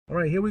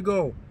right, here we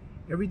go.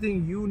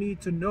 Everything you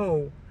need to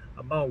know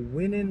about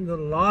winning the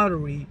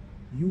lottery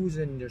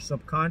using your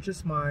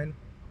subconscious mind,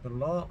 the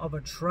law of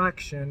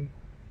attraction,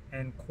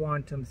 and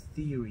quantum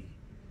theory.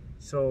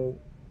 So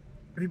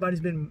everybody's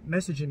been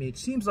messaging me. It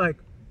seems like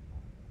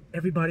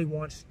everybody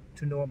wants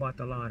to know about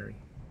the lottery,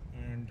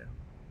 and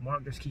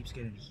Mark just keeps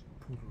getting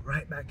pulled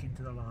right back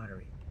into the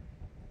lottery.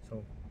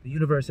 So the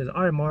universe says,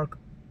 all right, Mark,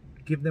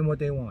 give them what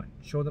they want.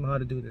 Show them how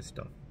to do this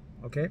stuff.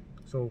 Okay,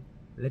 so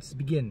let's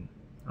begin.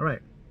 All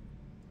right,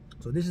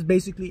 so this is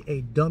basically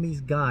a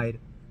dummy's guide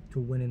to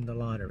winning the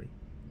lottery.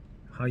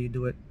 How you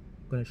do it,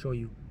 I'm going to show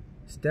you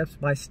steps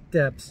by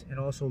steps, and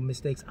also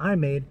mistakes I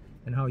made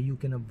and how you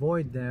can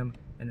avoid them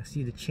and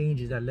see the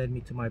changes that led me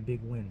to my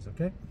big wins.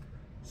 Okay,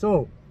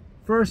 so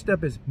first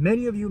step is,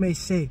 many of you may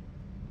say,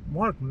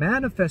 Mark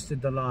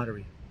manifested the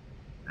lottery.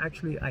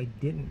 Actually, I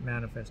didn't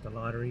manifest the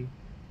lottery.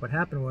 What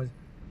happened was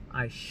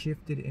I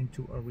shifted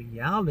into a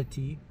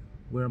reality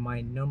where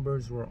my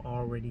numbers were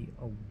already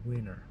a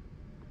winner.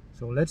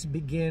 So let's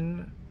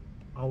begin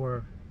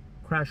our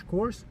crash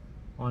course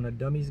on a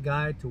dummy's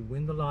guide to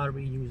win the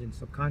lottery using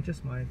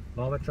subconscious mind,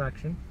 law of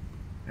attraction,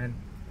 and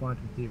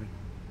quantum theory.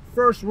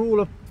 First rule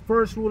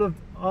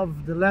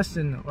of the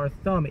lesson or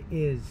thumb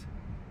is,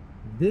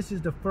 this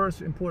is the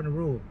first important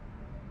rule.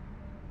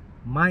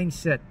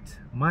 Mindset,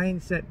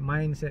 mindset,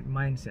 mindset,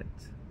 mindset.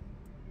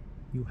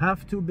 You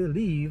have to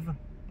believe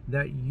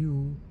that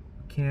you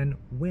can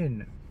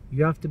win.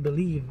 You have to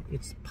believe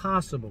it's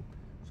possible.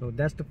 So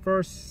that's the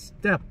first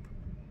step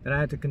that I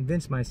had to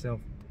convince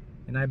myself.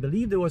 And I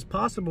believed it was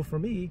possible for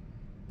me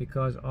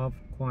because of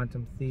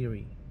quantum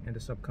theory and the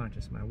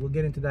subconscious mind. We'll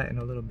get into that in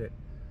a little bit.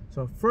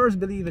 So first,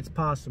 believe it's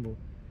possible.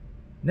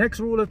 Next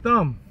rule of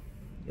thumb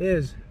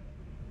is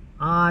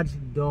odds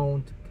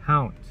don't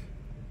count.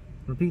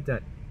 Repeat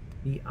that.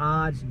 The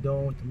odds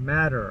don't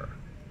matter.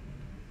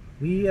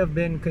 We have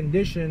been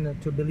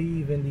conditioned to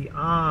believe in the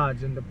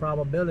odds and the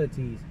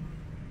probabilities.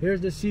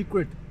 Here's the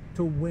secret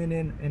to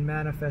winning and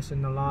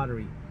manifesting the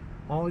lottery.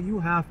 All you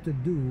have to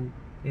do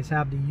is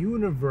have the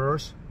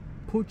universe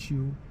put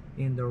you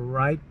in the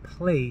right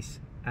place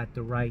at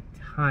the right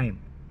time.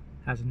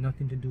 Has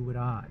nothing to do with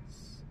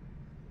odds.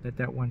 Let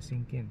that one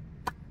sink in.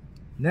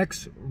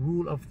 Next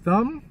rule of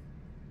thumb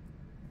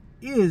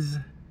is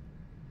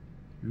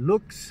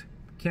looks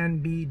can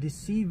be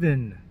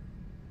deceiving.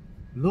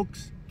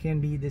 Looks can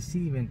be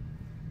deceiving.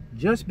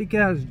 Just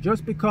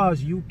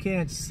because you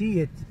can't see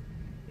it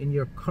in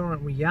your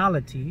current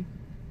reality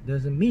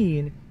doesn't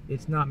mean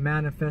it's not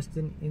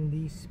manifesting in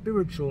the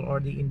spiritual or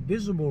the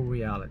invisible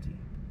reality.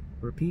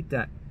 Repeat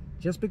that.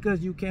 Just because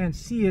you can't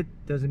see it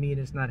doesn't mean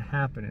it's not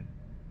happening.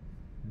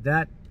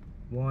 That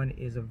one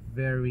is a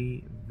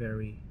very,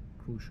 very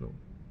crucial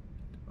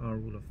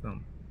rule of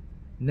thumb.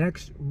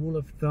 Next rule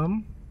of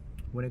thumb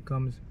when it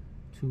comes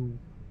to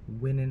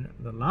winning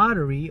the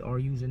lottery or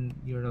using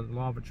your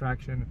law of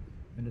attraction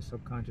and the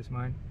subconscious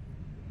mind,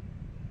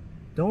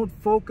 don't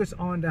focus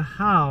on the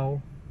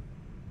how.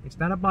 It's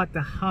not about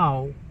the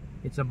how,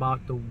 it's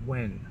about the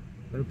when.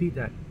 I repeat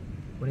that.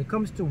 When it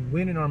comes to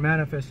winning or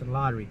manifesting the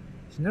lottery,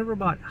 it's never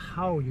about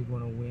how you're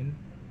going to win,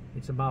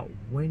 it's about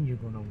when you're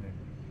going to win.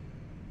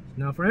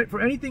 Now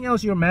for anything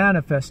else you're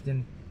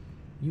manifesting,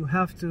 you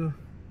have to,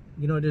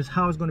 there's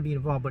how it's going to be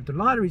involved. But the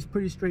lottery is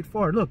pretty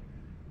straightforward. Look,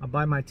 I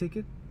buy my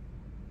ticket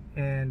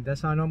and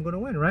that's how I know I'm going to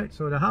win, right?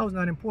 So the how is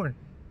not important,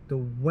 the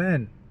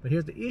when. But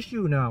here's the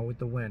issue now with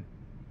the when.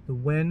 The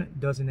when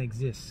doesn't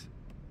exist.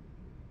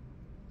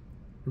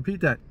 Repeat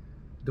that.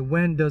 The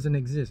when doesn't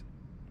exist.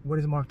 What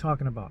is Mark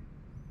talking about?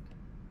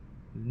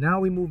 Now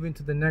we move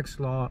into the next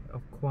law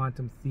of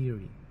quantum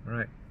theory. All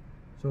right.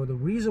 So the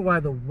reason why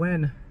the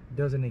when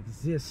doesn't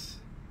exist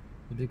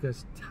is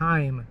because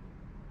time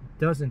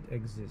doesn't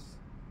exist.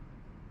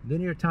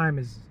 Linear time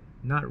is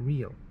not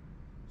real.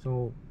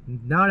 So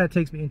now that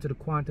takes me into the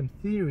quantum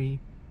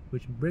theory,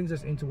 which brings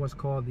us into what's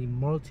called the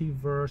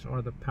multiverse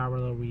or the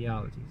parallel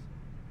realities.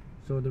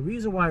 So the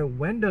reason why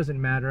when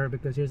doesn't matter,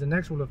 because here's the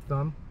next rule of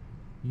thumb,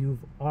 you've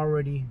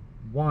already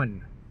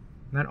won.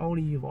 Not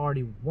only you've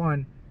already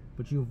won,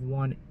 but you've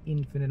won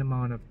infinite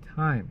amount of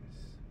times.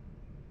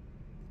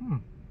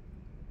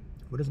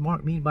 What does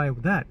Mark mean by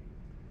that?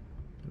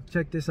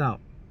 Check this out.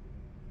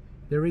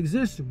 There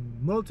exists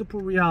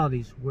multiple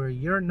realities where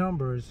your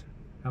numbers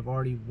have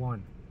already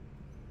won.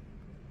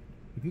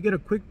 If you get a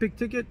quick pick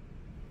ticket,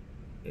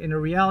 in a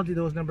reality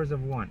those numbers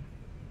have won.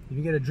 If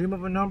you get a dream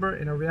of a number,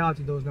 in a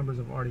reality those numbers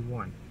have already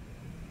won.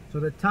 So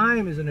the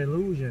time is an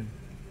illusion.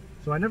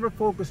 So I never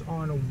focus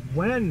on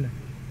when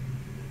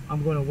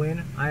I'm going to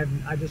win.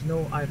 I just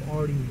know I've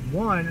already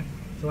won.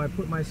 So I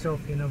put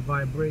myself in a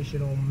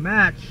vibrational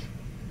match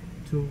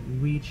to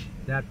reach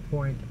that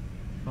point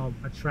of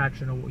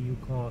attraction, or what you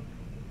call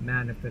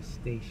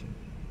manifestation.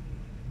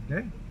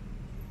 Okay?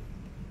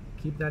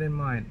 Keep that in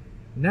mind.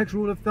 Next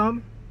rule of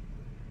thumb,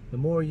 the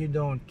more you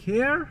don't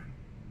care,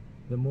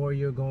 the more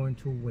you're going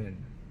to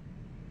win.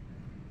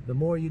 The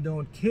more you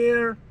don't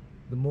care,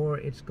 the more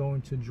it's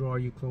going to draw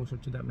you closer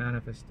to that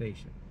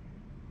manifestation.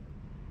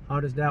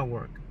 How does that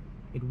work?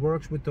 It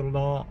works with the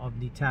law of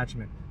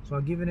detachment. So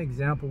I'll give you an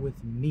example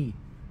with me.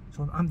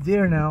 So I'm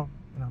there now,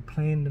 and I'm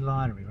playing the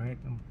lottery, right?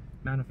 I'm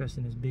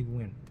manifesting this big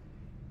win.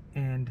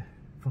 And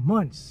for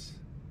months,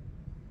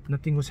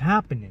 nothing was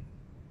happening.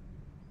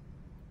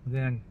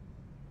 Then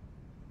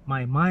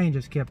my mind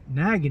just kept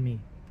nagging me,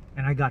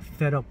 and I got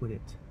fed up with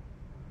it.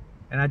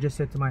 And I just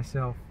said to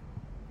myself,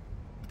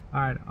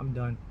 all right, I'm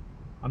done.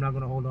 I'm not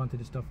going to hold on to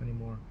this stuff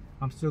anymore.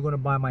 I'm still going to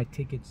buy my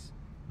tickets,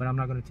 but I'm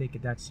not going to take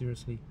it that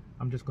seriously.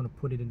 I'm just going to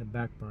put it in the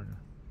back burner.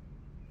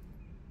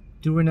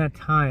 During that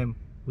time,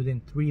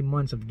 within 3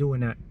 months of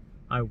doing that,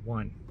 I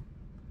won.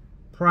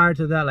 Prior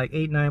to that, like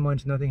 8-9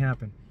 months, nothing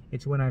happened.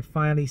 It's when I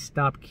finally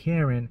stopped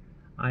caring,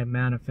 I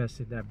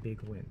manifested that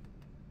big win.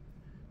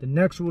 The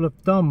next rule of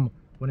thumb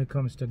when it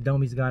comes to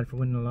Dummy's Guide for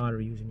Winning the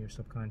Lottery using your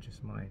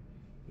subconscious mind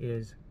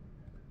is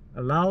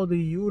allow the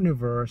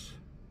universe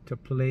to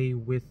play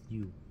with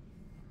you.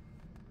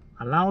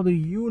 Allow the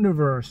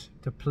universe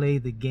to play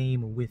the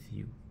game with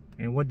you.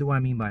 And what do I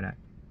mean by that?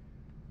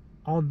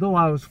 Although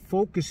I was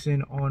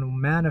focusing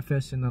on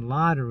manifesting the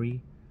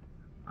lottery,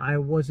 I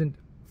wasn't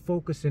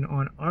focusing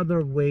on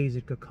other ways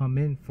it could come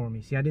in for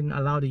me. See, I didn't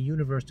allow the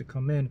universe to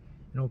come in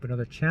and open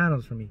other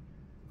channels for me.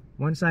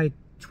 Once I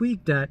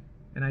tweaked that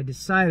and I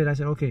decided, I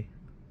said, okay,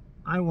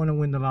 I want to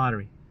win the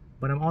lottery,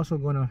 but I'm also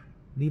going to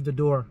leave the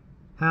door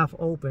half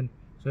open,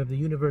 so if the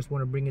universe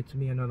want to bring it to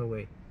me another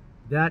way.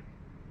 That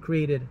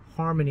created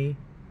harmony.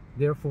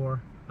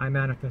 Therefore, I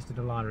manifested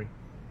the lottery.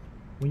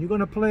 When you're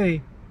going to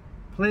play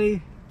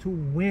to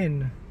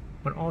win,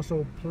 but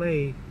also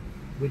play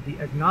with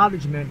the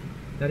acknowledgement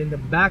that in the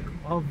back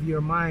of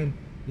your mind,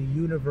 the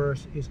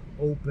universe is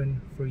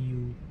open for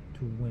you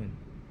to win.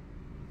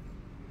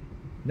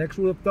 Next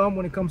rule of thumb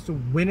when it comes to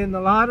winning the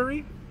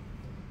lottery,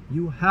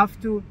 you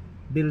have to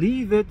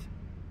believe it,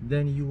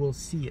 then you will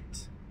see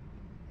it.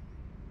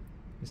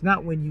 It's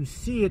not when you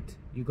see it,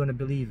 you're going to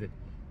believe it.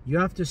 You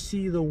have to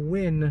see the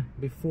win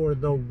before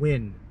the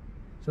win.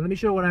 So let me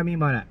show you what I mean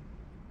by that.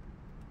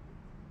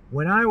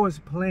 When I was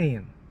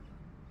playing,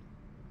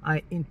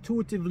 I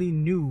intuitively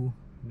knew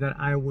that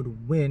I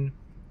would win,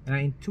 and I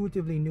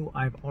intuitively knew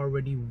I've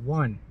already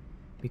won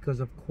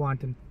because of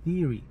quantum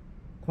theory.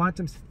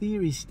 Quantum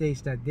theory states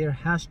that there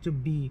has to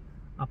be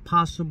a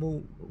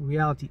possible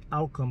reality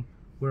outcome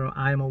where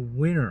I'm a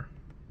winner.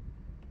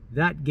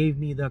 That gave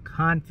me the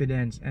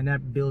confidence, and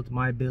that built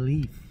my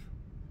belief.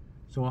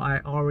 So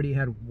I already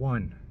had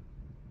won.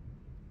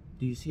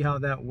 Do you see how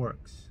that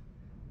works?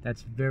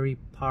 That's very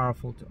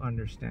powerful to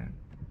understand.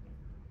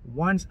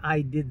 Once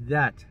I did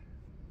that,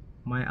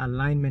 my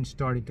alignment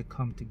started to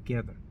come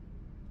together.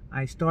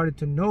 I started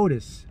to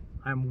notice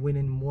I'm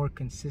winning more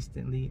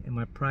consistently, and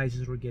my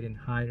prizes were getting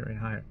higher and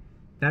higher.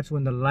 That's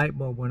when the light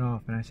bulb went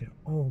off, and I said,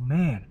 oh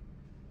man,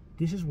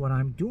 this is what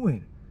I'm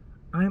doing.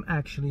 I'm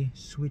actually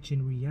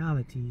switching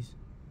realities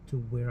to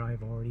where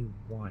I've already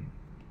won.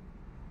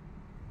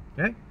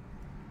 Okay?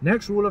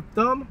 Next rule of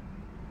thumb,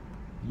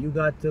 you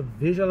got to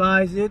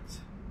visualize it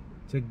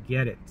to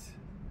get it.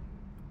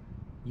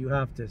 You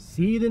have to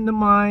see it in the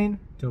mind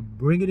to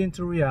bring it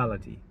into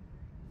reality.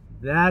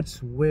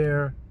 That's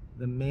where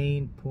the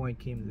main point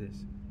came to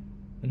this.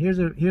 And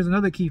here's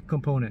another key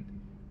component.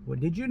 Well,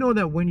 did you know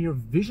that when you're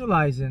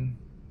visualizing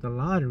the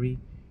lottery,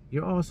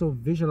 you're also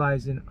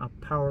visualizing a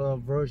parallel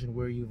version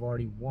where you've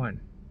already won?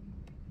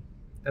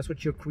 That's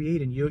what you're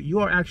creating. You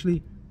are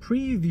actually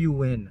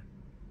previewing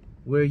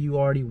where you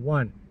already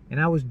won. And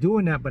I was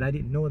doing that, but I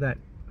didn't know that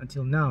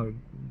until now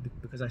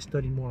because I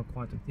studied more on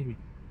quantum theory.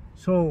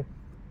 So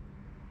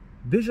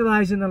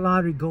visualizing the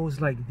lottery goes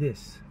like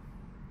this.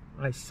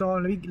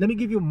 Let me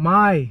give you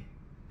my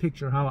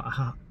picture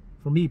how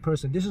for me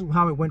personally. This is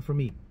how it went for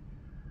me.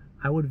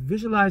 I would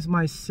visualize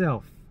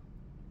myself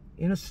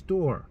in a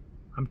store.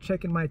 I'm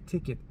checking my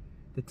ticket.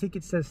 The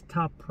ticket says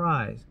top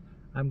prize.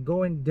 I'm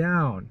going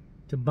down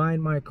to buy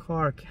my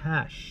car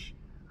cash.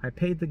 I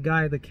paid the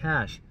guy the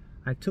cash.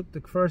 I took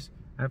the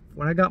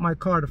when I got my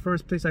car, the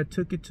first place I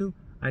took it to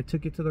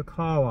the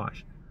car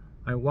wash.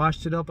 I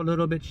washed it up a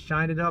little bit,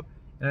 shined it up,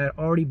 and I had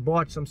already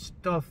bought some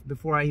stuff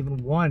before I even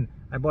won.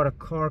 I bought a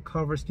car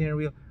cover, steering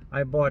wheel.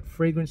 I bought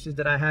fragrances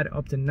that I had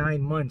up to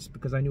 9 months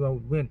because I knew I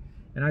would win.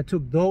 And I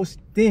took those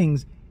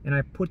things and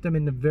I put them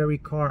in the very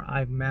car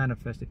I've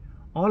manifested.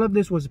 All of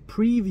this was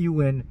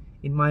previewing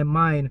in my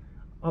mind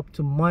up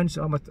to months,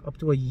 almost up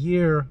to a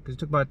year, because it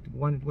took about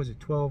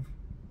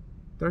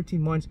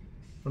 13 months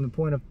from the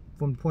point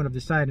of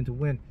deciding to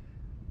win.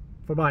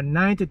 For about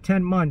 9 to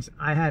 10 months,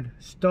 I had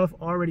stuff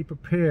already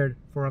prepared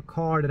for a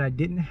car that I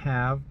didn't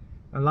have,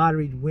 a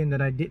lottery win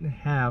that I didn't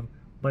have,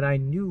 but I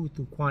knew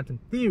through quantum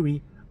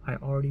theory I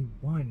already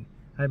won.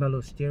 I had my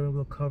little steering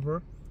wheel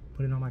cover,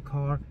 put it on my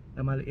car,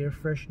 and my little air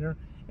freshener,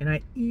 and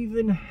I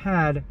even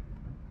had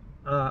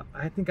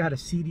I think I had a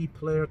CD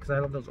player, because I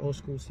love those old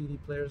school CD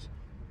players,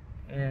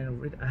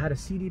 and I had a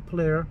CD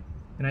player,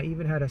 and I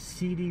even had a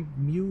CD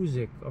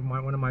music of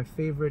one of my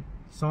favorite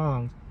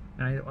songs,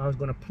 and I was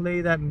going to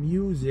play that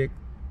music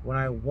when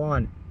I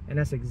won, and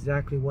that's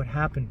exactly what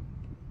happened.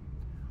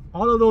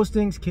 All of those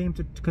things came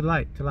to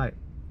light. The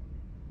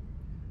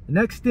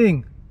next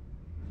thing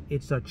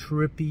it's a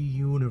trippy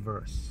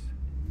universe.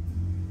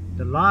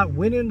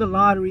 Winning the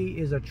lottery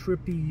is a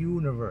trippy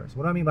universe.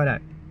 What do I mean by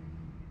that?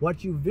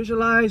 What you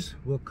visualize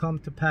will come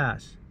to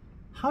pass.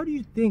 How do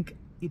you think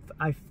if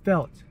I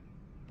felt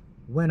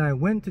when I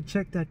went to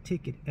check that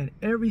ticket and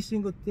every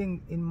single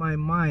thing in my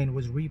mind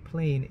was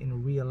replaying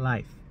in real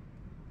life?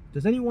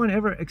 Does anyone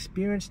ever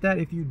experience that?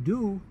 If you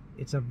do,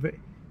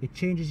 it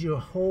changes your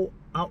whole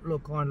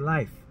outlook on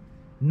life.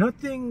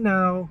 Nothing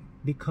now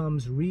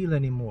becomes real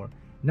anymore.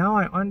 Now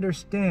I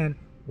understand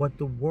what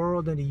the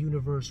world and the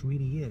universe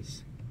really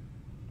is.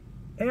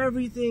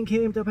 Everything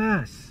came to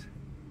pass.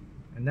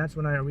 And that's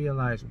when I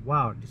realized,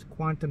 wow, this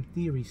quantum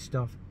theory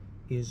stuff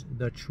is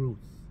the truth.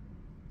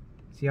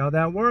 See how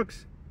that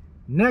works?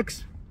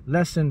 Next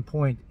lesson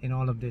point in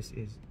all of this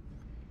is,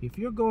 if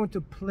you're going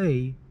to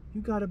play,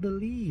 you got to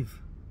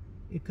believe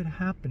it could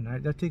happen.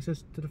 Right? That takes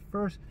us to the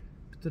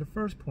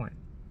first point.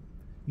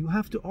 You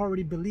have to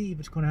already believe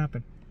it's going to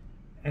happen.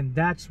 And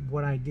that's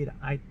what I did.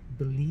 I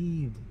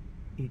believed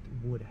it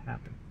would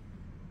happen.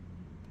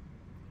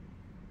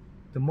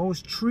 The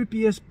most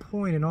trippiest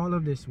point in all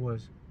of this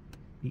was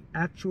the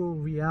actual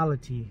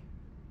reality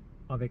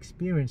of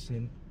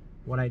experiencing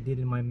what I did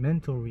in my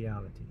mental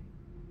reality.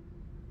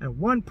 At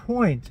one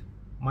point,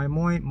 my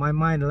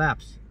mind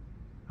lapsed.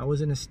 I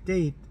was in a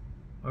state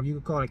of, you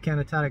could call it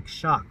kinetic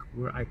shock,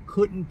 where I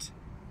couldn't,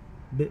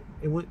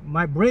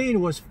 my brain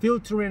was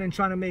filtering and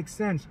trying to make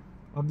sense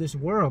of this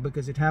world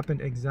because it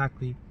happened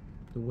exactly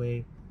the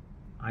way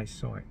I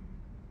saw it.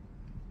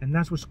 And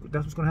that's what's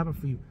going to happen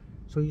for you.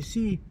 So you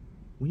see,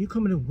 when you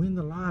come in to win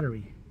the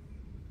lottery,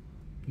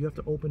 you have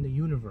to open the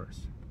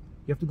universe.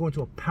 You have to go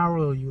into a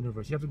parallel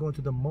universe. You have to go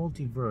into the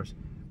multiverse.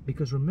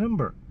 Because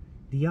remember,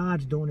 the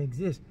odds don't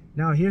exist.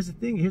 Now here's the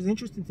thing. Here's the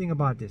interesting thing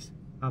about this.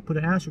 I'll put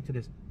an asterisk to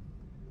this.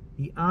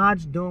 The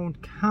odds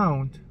don't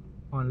count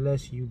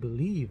unless you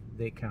believe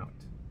they count.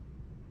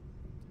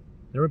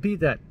 Let me repeat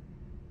that.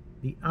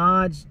 The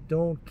odds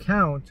don't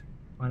count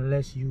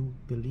unless you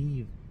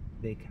believe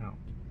they count.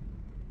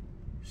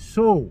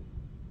 So,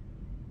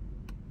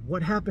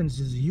 what happens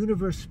is the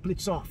universe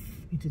splits off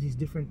into these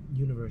different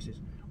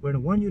universes. Where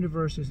in one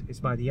universe it's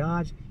by the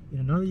odds, in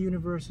another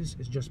universe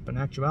it's just by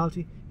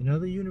actuality, in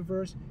another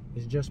universe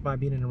it's just by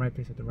being in the right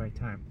place at the right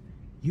time.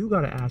 You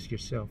got to ask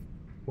yourself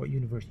what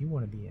universe you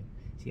want to be in.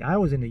 See, I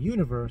was in the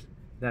universe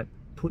that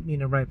put me in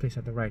the right place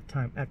at the right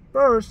time. At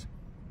first,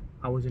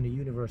 I was in the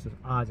universe of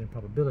odds and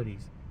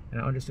probabilities, and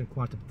I understood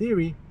quantum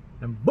theory,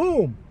 and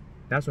boom,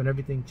 that's when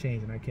everything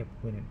changed and I kept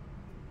winning.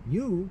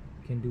 You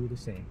can do the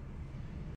same.